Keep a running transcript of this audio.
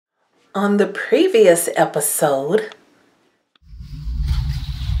On the previous episode,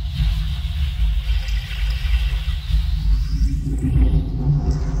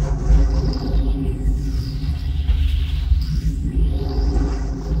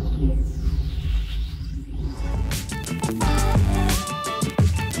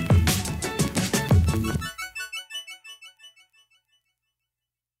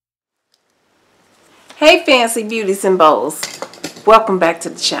 hey fancy beauties and bows, welcome back to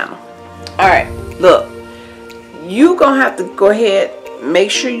the channel. Alright, look, you gonna have to go ahead,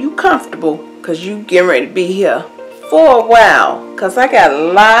 make sure you comfortable, because you getting ready to be here for a while, because I got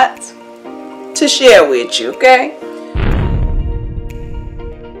a lot to share with you, okay?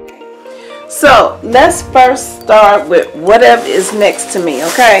 So let's first start with whatever is next to me,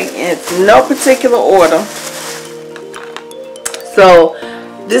 okay? In no particular order. So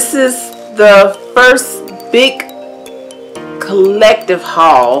this is the first big collective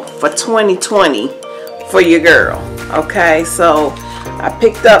haul for 2020 for your girl. Okay, so I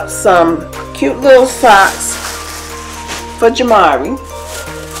picked up some cute little socks for Jamari,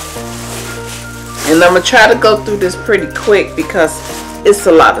 and I'm gonna try to go through this pretty quick because it's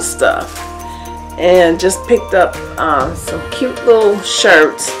a lot of stuff. And just picked up some cute little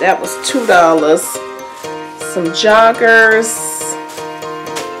shirts. That was $2. Some joggers,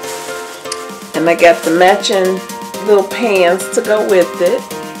 and I got the matching little pants to go with it,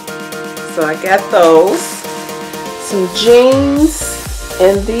 so I got those. Some jeans,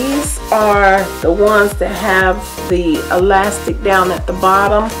 and these are the ones that have the elastic down at the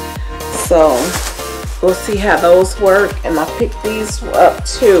bottom, so we'll see how those work. And I picked these up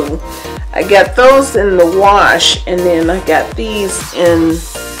too. I got those in the wash, and then I got these in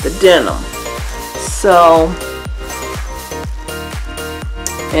the denim. So,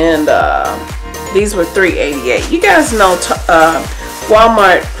 and these were $3.88. You guys know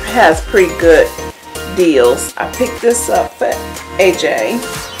Walmart has pretty good deals. I picked this up at AJ,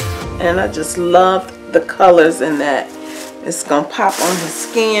 and I just love the colors in that. It's gonna pop on his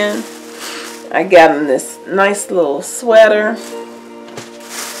skin. I got him this nice little sweater,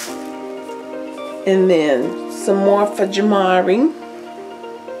 and then some more for Jamari.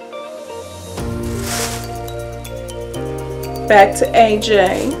 Back to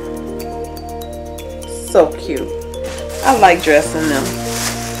AJ. So cute. I like dressing them.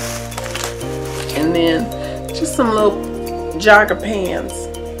 And then just some little jogger pants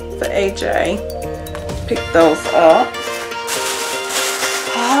for AJ. Pick those up.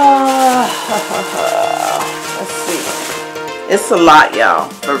 Let's see. It's a lot, y'all,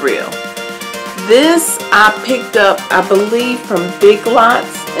 for real. This I picked up, I believe, from Big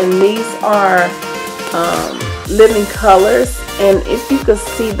Lots, and these are Living Colors. And if you could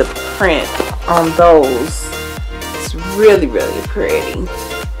see the print on those, it's really pretty.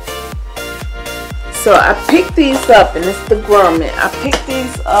 So I picked these up, and it's the grommet. I picked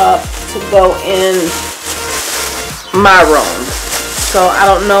these up to go in my room. So I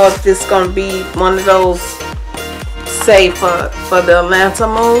don't know if this is going to be one of those say for the Atlanta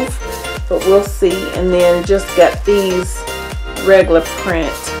move, but we'll see. And then just got these regular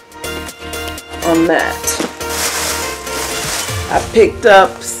print on that. I picked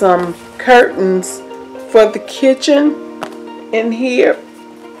up some curtains for the kitchen in here,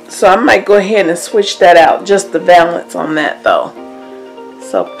 so I might go ahead and switch that out, just the balance on that though.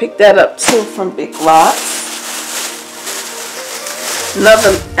 So pick that up too from Big Lots.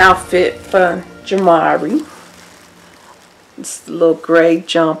 Another outfit for Jamari. It's a little gray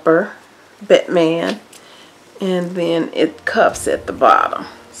jumper, Batman, and then it cuffs at the bottom.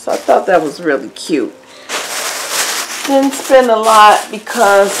 So I thought that was really cute. Didn't spend a lot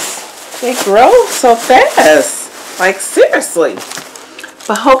because they grow so fast, like seriously.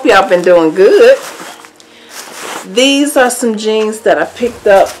 But hope y'all been doing good. These are some jeans that I picked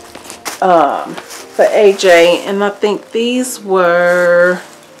up for AJ, and I think these were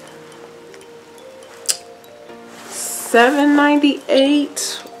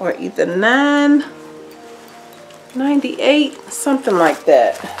 $7.98 or either $9.98, something like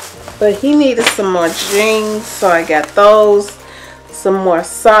that. But he needed some more jeans, so I got those. Some more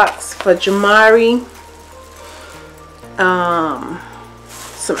socks for Jamari.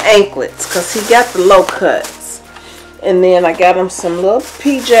 Some anklets, because he got the low cuts. And then I got him some little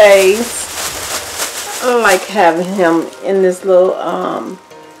PJs. I like having him in this little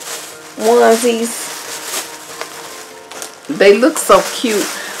onesies. They look so cute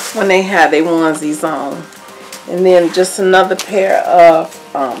when they have their onesies on. And then just another pair of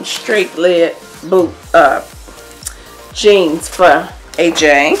straight leg boot jeans for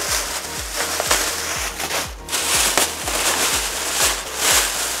AJ.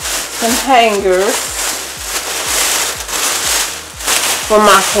 some hangers for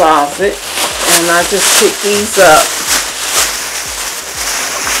my closet, and I just picked these up.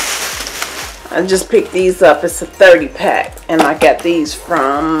 I just picked these up. It's a 30 pack, and I got these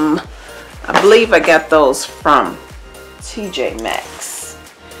from, I believe I got those from TJ Maxx.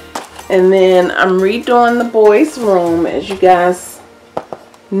 And then I'm redoing the boys' room, as you guys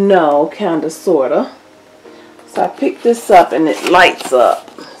know, kind of, sort of. So I picked this up and it lights up.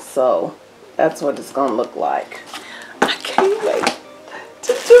 So that's what it's going to look like. I can't wait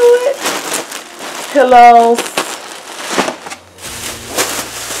to do it. Pillows.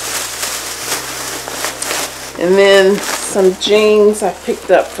 And then some jeans I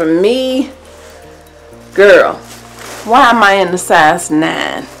picked up for me. Girl, why am I in the size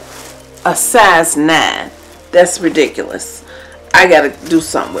 9? A size 9. That's ridiculous. I gotta do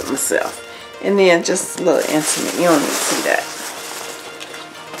something with myself. And then just a little intimate. You don't need to see that.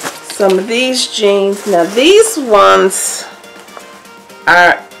 Some of these jeans. Now these ones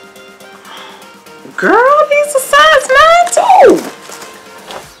are, girl, these are size 9 too.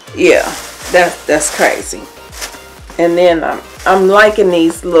 Yeah, that's crazy. And then I'm liking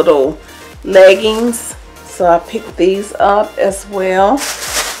these little leggings, so I picked these up as well.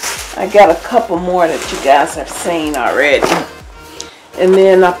 I got a couple more that you guys have seen already. And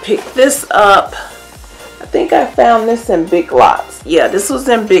then I picked this up. I think I found this in Big Lots. Yeah, this was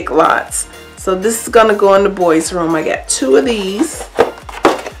in Big Lots. So this is gonna go in the boys' room. I got 2 of these.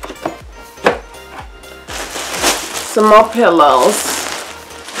 Some more pillows.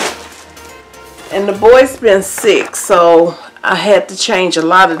 And the boys been sick, so I had to change a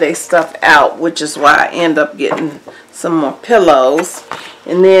lot of their stuff out, which is why I end up getting some more pillows.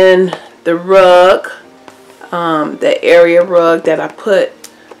 And then the rug, the area rug that I put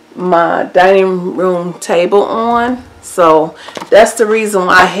my dining room table on. So that's the reason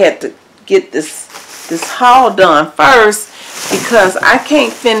why I had to get this haul done first, because I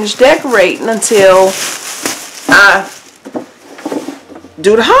can't finish decorating until I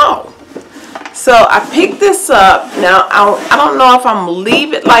do the haul. So I picked this up. Now I don't know if I'm gonna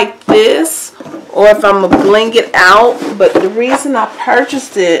leave it like this or if I'm gonna bling it out, but the reason I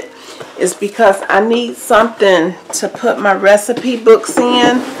purchased it is because I need something to put my recipe books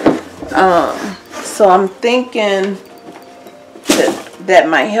in. So I'm thinking that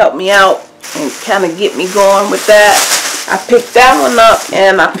might help me out and kind of get me going with that. I picked that one up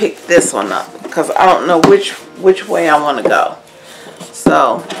and I picked this one up because I don't know which way I want to go.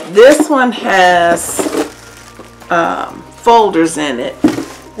 So this one has folders in it,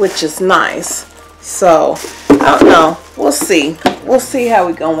 which is nice. So I don't know. We'll see. We'll see how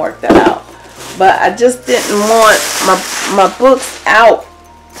we're gonna work that out. But I just didn't want my books out,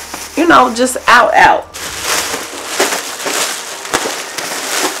 you know, just out.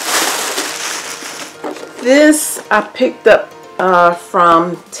 This I picked up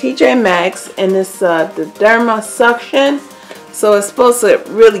from TJ Maxx, and it's the Derma Suction. So it's supposed to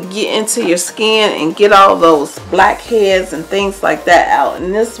really get into your skin and get all those blackheads and things like that out.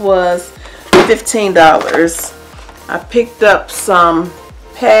 And this was $15. I picked up some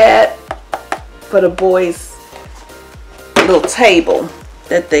pad for the boys' little table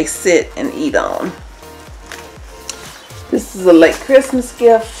that they sit and eat on. This is a late Christmas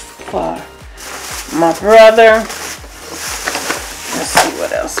gift for my brother. Let's see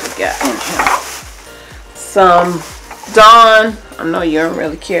what else we got in here. Some Dawn. I know you don't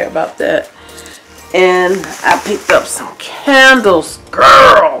really care about that. And I picked up some candles.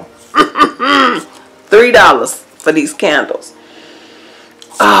 Girl! $3 for these candles.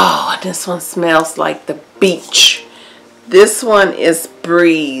 Oh, this one smells like the beach. This one is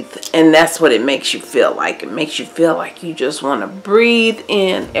Breathe, and that's what it makes you feel like. It makes you feel like you just want to breathe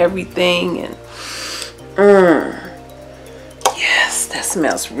in everything. And yes, that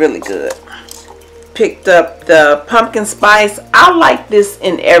smells really good. Picked up the pumpkin spice. I like this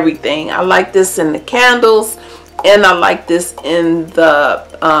in everything. I like this in the candles, and I like this in the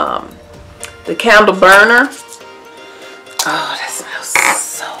candle burner. Oh, that smells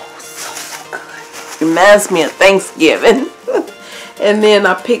so good. Reminds me of Thanksgiving. And then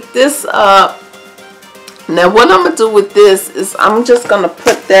I picked this up. Now what I'm gonna do with this is I'm just gonna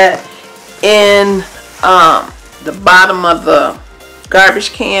put that in the bottom of the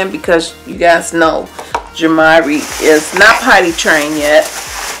garbage can, because you guys know Jamari is not potty trained yet,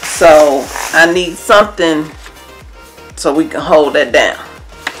 so I need something so we can hold that down.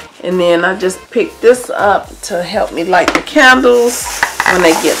 And then I just picked this up to help me light the candles when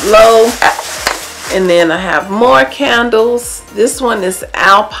they get low. And then I have more candles. This one is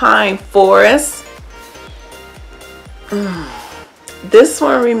Alpine Forest. This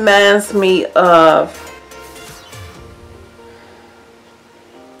one reminds me of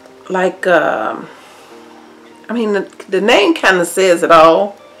like I mean the name kind of says it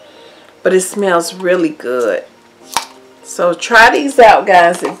all, but it smells really good. So try these out,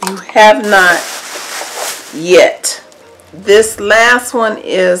 guys, if you have not yet. This last one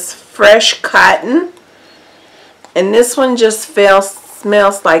is Fresh Cotton, and this one just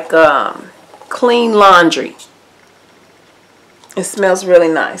smells like clean laundry. It smells really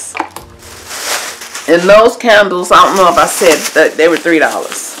nice. And those candles, I don't know if I said that they were $3.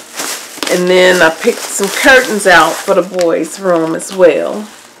 And then I picked some curtains out for the boys' room as well.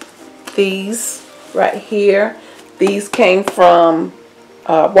 These right here, these came from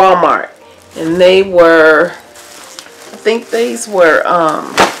Walmart, and they were, I think these were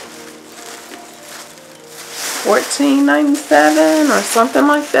 $14.97 or something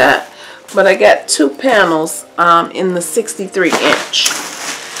like that. But I got 2 panels in the 63-inch.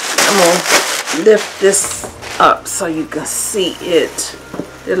 I'm gonna lift this up so you can see it.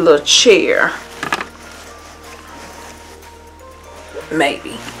 The little chair,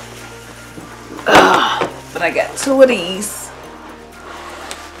 maybe. But I got 2 of these.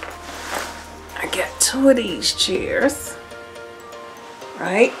 I got 2 of these chairs,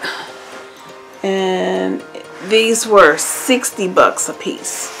 right? And these were $60 a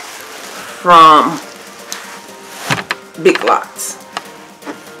piece from Big Lots.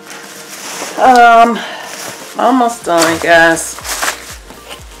 Almost done, guys.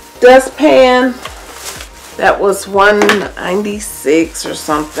 Dustpan, that was $1.96 or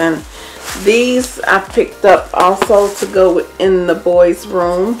something. These I picked up also to go in the boys'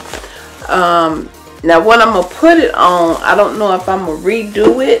 room. Now what I'm gonna put it on, I don't know if I'm gonna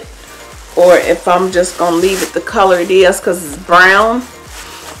redo it or if I'm just gonna leave it the color it is, because it's brown.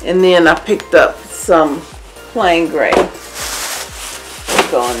 And then I picked up some plain gray to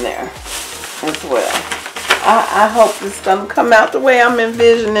go in there as well. I hope it's gonna come out the way I'm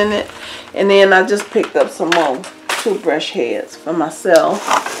envisioning it. And then I just picked up some more toothbrush heads for myself.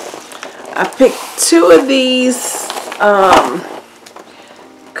 I picked 2 of these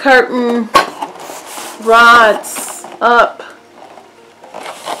curtain rods up,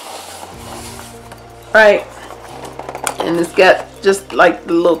 right? And it's got just like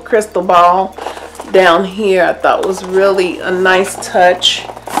the little crystal ball down here. I thought was really a nice touch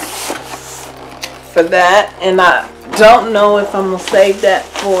for that. And I don't know if I'm gonna save that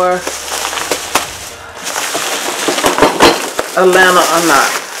for Atlanta or not.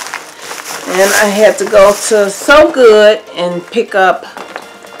 And I had to go to So Good and pick up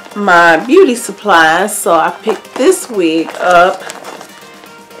my beauty supplies, so I picked this wig up,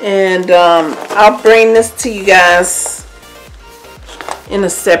 and I'll bring this to you guys in a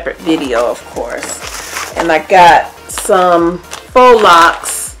separate video, of course. And I got some faux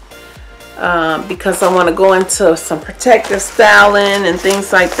locks because I want to go into some protective styling and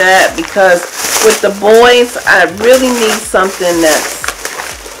things like that, because with the boys I really need something that's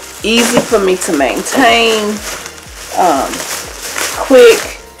easy for me to maintain,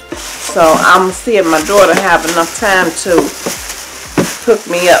 quick. So I'm gonna see if my daughter have enough time to hook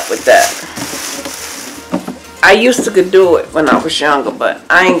me up with that. I used to could do it when I was younger, but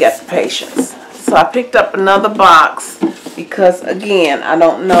I ain't got the patience. So I picked up another box because, again, I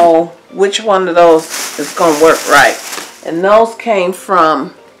don't know which one of those is gonna work right. And those came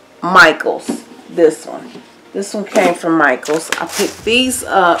from Michael's. This one came from Michael's. I picked these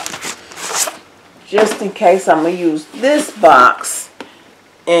up just in case I'm gonna use this box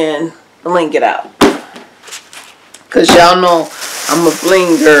and bling it out, because y'all know I'm a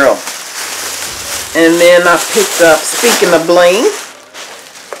bling girl. And then I picked up, speaking of bling,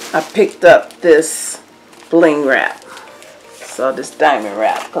 I picked up this bling wrap, so this diamond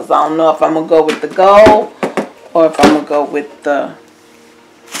wrap, because I don't know if I'm gonna go with the gold or if I'm gonna go with the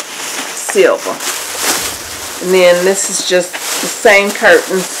silver. And then this is just the same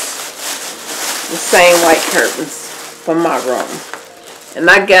curtains, the same white curtains for my room. And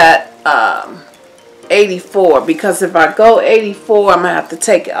I got 84, because if I go 84, I'm going to have to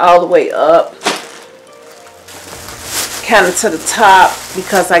take it all the way up, kind of to the top,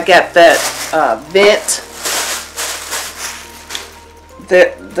 because I got that vent,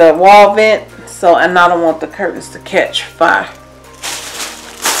 the wall vent, so, and I don't want the curtains to catch fire.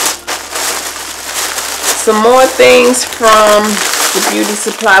 Some more things from the beauty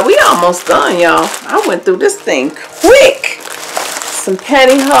supply. We almost done, y'all. I went through this thing quick. Some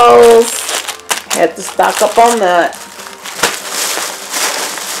pantyhose. Had to stock up on that.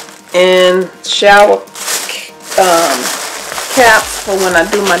 And shower caps for when I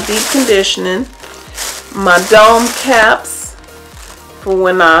do my deep conditioning. My dome caps. for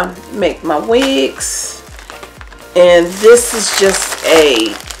when I make my wigs. And this is just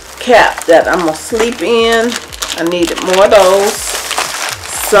a cap that I'm gonna sleep in. I needed more of those.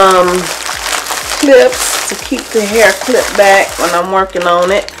 Some clips to keep the hair clipped back when I'm working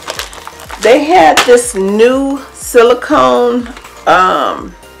on it. They had this new silicone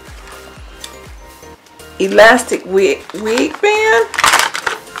elastic wig band.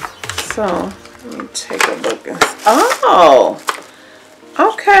 So let me take a look. Oh,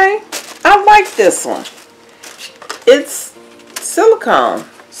 okay. I like this one. It's silicone,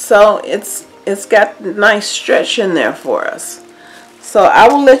 so it's got nice stretch in there for us. So I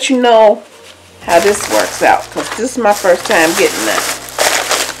will let you know how this works out, because this is my first time getting that.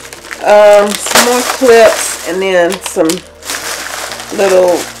 Some more clips, and then some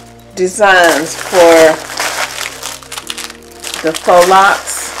little designs for the faux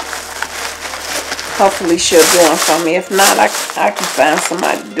locks. Hopefully she'll do them for me. If not, I can find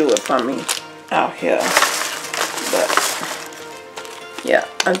somebody to do it for me out here. But yeah,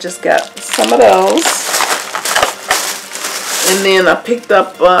 I just got some of those. And then I picked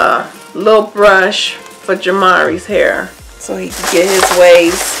up a little brush for Jamari's hair, so he can get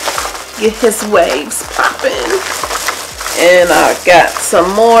his waves popping. And I got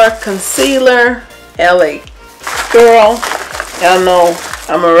some more concealer. LA Girl, y'all know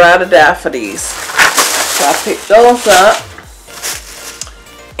I'm a ride or die for these. So I picked those up.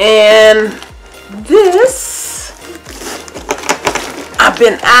 And this, I've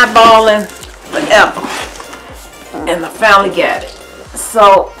been eyeballing forever, and I finally got it.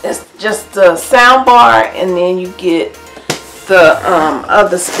 So it's just the sound bar, and then you get the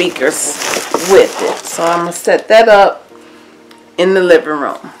other speakers with it. So I'm gonna set that up in the living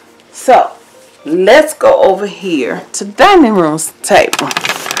room. So let's go over here to the dining room table.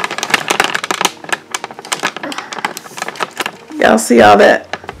 Y'all see all that?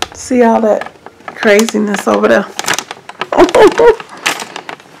 See all that craziness over there?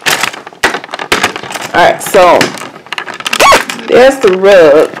 Alright, so there's the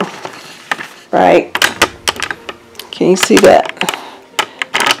rug, right? Can you see that?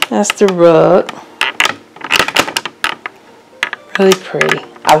 That's the rug. Really pretty.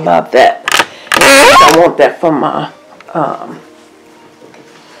 I love that. I want that for my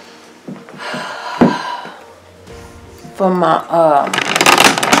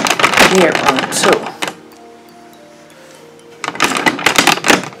bedroom too.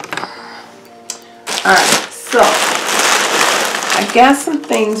 Alright, so I got some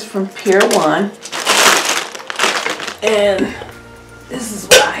things from Pier 1, and this is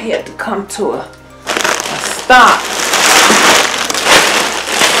why I had to come to a stop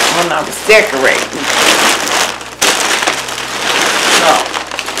when I was decorating. So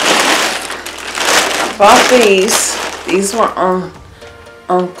I bought these. These were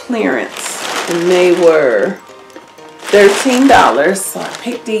on clearance, and they were $13. So I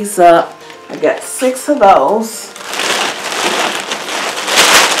picked these up. I got 6 of those.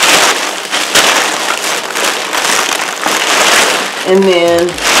 And then,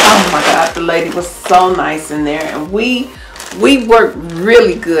 oh my God, the lady was so nice in there, and we worked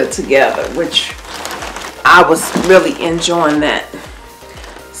really good together, which I was really enjoying that.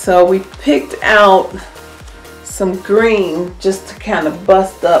 So we picked out some green just to kind of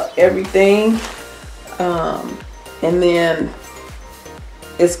bust up everything, and then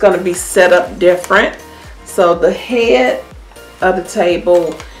it's going to be set up different. So the head of the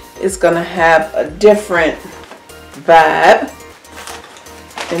table is going to have a different vibe,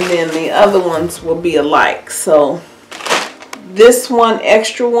 and then the other ones will be alike. So this one,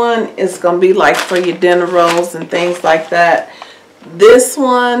 extra one, is going to be like for your dinner rolls and things like that. This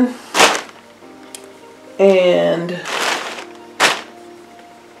one and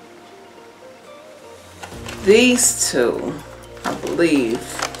these two, I believe,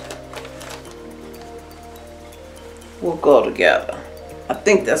 will go together. I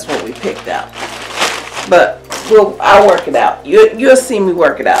think that's what we picked out, but I'll work it out. You'll see me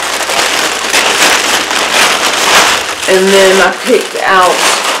work it out. And then I picked out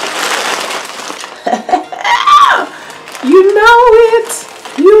you know it.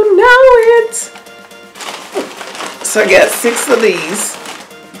 So I got 6 of these.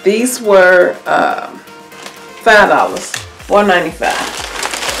 These were $5, $4.95.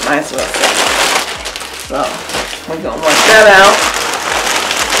 Might as well say. So we're gonna work that out.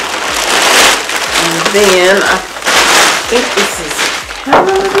 And then I think this is kind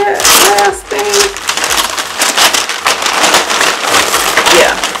of that last thing.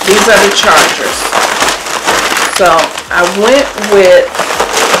 Yeah, these are the chargers. So I went with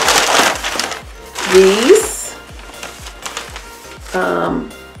these.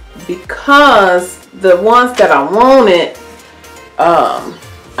 because the ones that I wanted,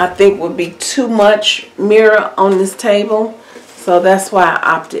 I think would be too much mirror on this table. So that's why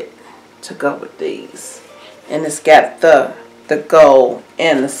I opted to go with these. And it's got the gold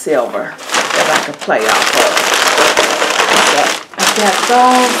and the silver that I can play off of. So I got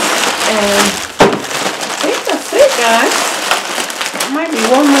those, and I think that's it, guys. There might be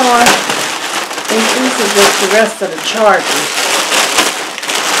one more. I think these are just the rest of the chargers.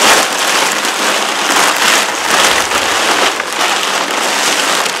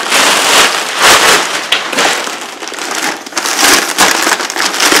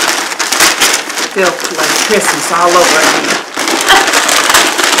 Feels like Christmas all over again.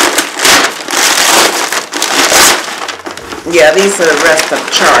 Yeah, these are the rest of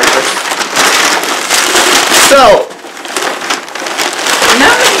the chargers. So,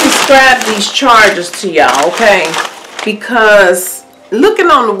 now let me describe these chargers to y'all, okay? Because looking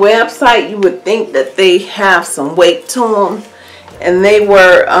on the website, you would think that they have some weight to them. And they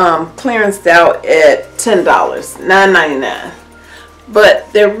were clearanced out at $10, $9.99.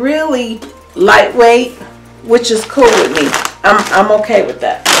 But they're really lightweight, which is cool with me. I'm okay with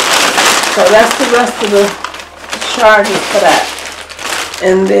that. So that's the rest of the charges for that.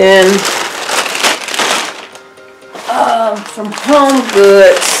 And then from Home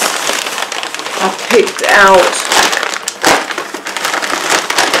Goods, I picked out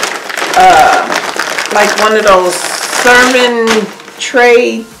like one of those serving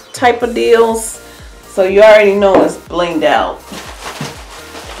tray type of deals. So you already know it's blinged out.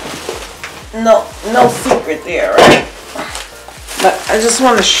 No secret there, right? But I just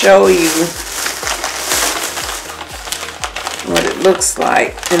want to show you what it looks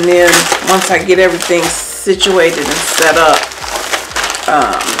like, and then once I get everything situated and set up,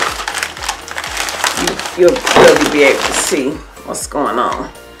 you'll really be able to see what's going on.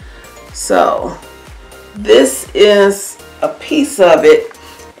 So this is a piece of it,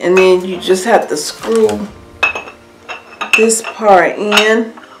 and then you just have to screw this part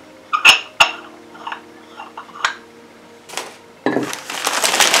in.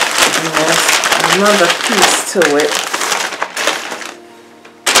 Another piece to it.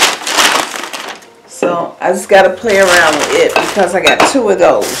 So I just got to play around with it because I got two of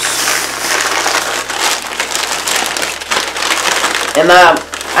those. And I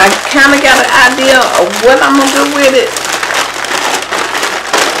kind of got an idea of what I'm going to do with it.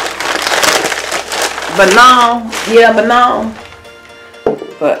 But no, yeah, but no.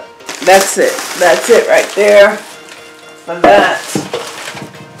 But that's it. That's it right there for that.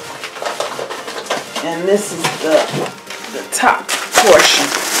 And this is the top portion,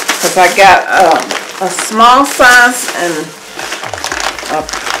 because I got a small size and a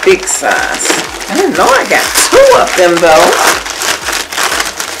big size. I didn't know I got two of them though.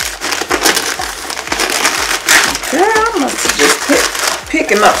 Girl, I must have just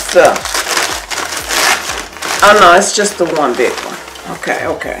picking up stuff. Oh no, it's just the one big one.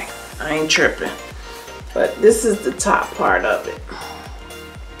 Okay, I ain't tripping. But this is the top part of it.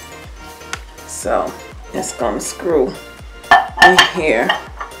 So it's going to screw in here,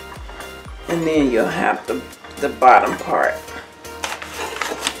 and then you'll have the bottom part,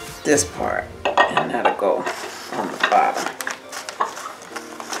 this part, and that'll go on the bottom.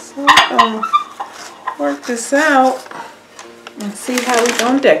 So we're going to work this out and see how we're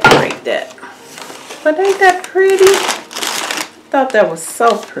going to decorate that. But ain't that pretty? I thought that was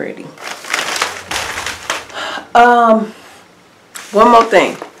so pretty. One more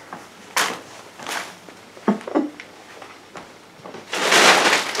thing.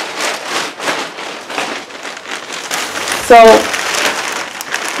 So,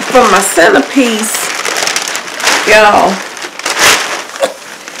 for my centerpiece, y'all,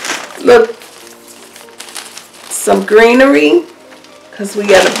 look, some greenery, because we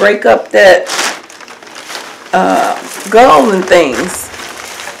got to break up that gold and things.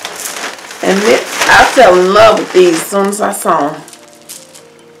 And I fell in love with these as soon as I saw them.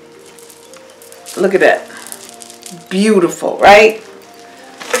 Look at that. Beautiful, right?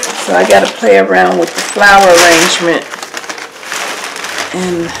 So I got to play around with the flower arrangement.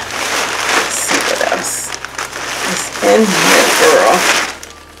 And let's see what else is in here, girl.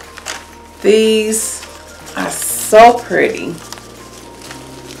 These are so pretty.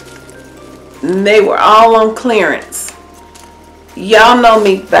 And they were all on clearance. Y'all know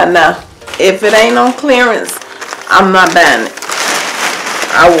me by now. If it ain't on clearance, I'm not buying it.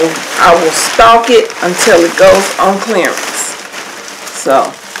 I will stalk it until it goes on clearance.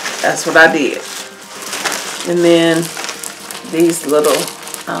 So that's what I did. And then these little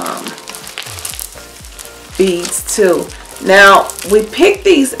beads too. Now, we picked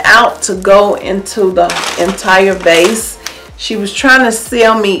these out to go into the entire vase. She was trying to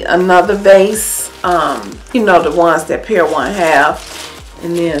sell me another vase. You know, the ones that Pier 1 have.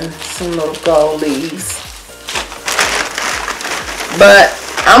 And then some little gold leaves. But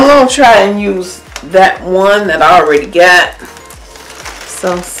I'm going to try and use that one that I already got.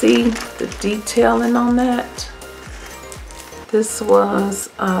 So see the detailing on that. This was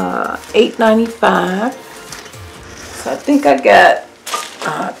 $8.95. So I think I got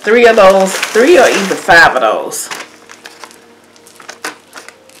 3 of those, 3 or either 5 of those.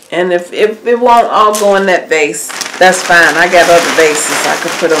 And if it won't all go in that vase, that's fine. I got other vases I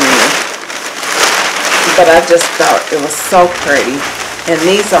could put them in. But I just thought it was so pretty. And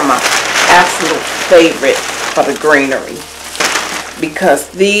these are my absolute favorite for the greenery. Because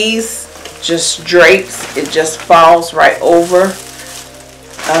these just drapes, it just falls right over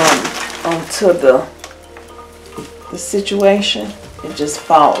onto the situation. It just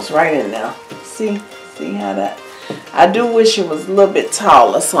falls right in there. See how that? I do wish it was a little bit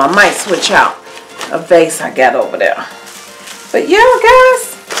taller, so I might switch out a vase I got over there. But yeah,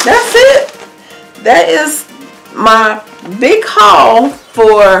 guys, that's it. That is my big haul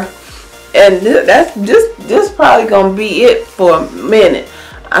for, and that's this probably gonna be it for a minute.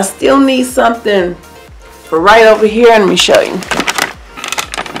 I still need something for right over here. Let me show you.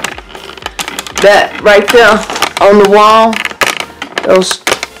 That right there on the wall, those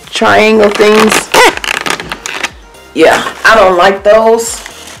triangle things. Yeah, I don't like those.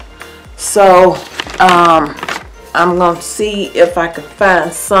 So I'm gonna see if I can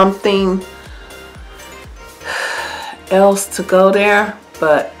find something else to go there.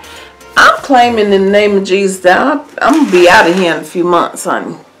 But I'm claiming in the name of Jesus that I'm gonna be out of here in a few months,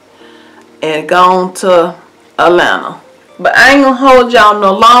 honey, and go on to Atlanta. But I ain't gonna hold y'all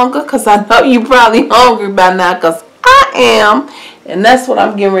no longer, because I know you probably hungry by now, because I am. And that's what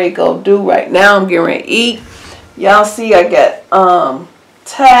I'm getting ready to go do right now. I'm getting ready to eat. Y'all see I got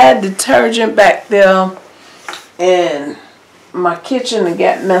Tide detergent back there. And my kitchen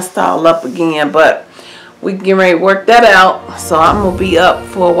got messed all up again. But we getting ready to work that out. So I'm going to be up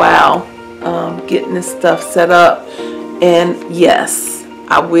for a while getting this stuff set up. And yes,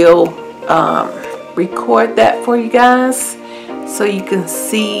 I will record that for you guys so you can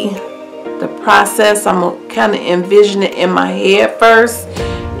see the process. I'm going to kind of envision it in my head first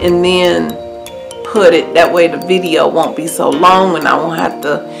and then put it that way the video won't be so long and I won't have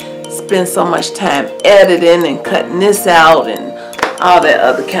to spend so much time editing and cutting this out and all that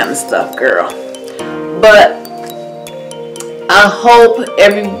other kind of stuff, girl. But I hope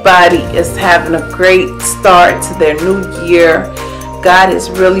everybody is having a great start to their new year. God has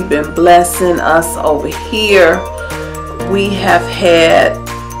really been blessing us over here. We have had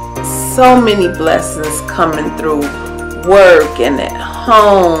so many blessings coming through work and at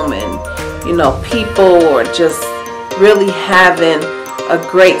home, and you know, people are just really having a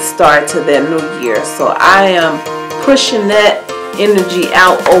great start to their new year. So I am pushing that energy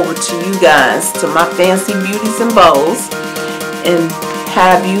out over to you guys, to my fancy beauties and bows, and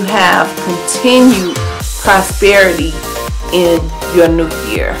have you have continued prosperity in your new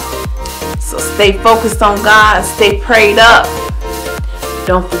year. So stay focused on God, stay prayed up.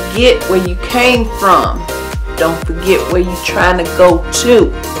 Don't forget where you came from. Don't forget where you're trying to go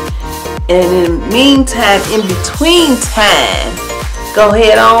to. And in the meantime, in between time, go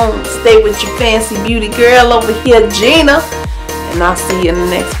ahead on, stay with your fancy beauty girl over here, Gina. And I'll see you in the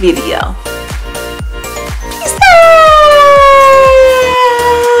next video.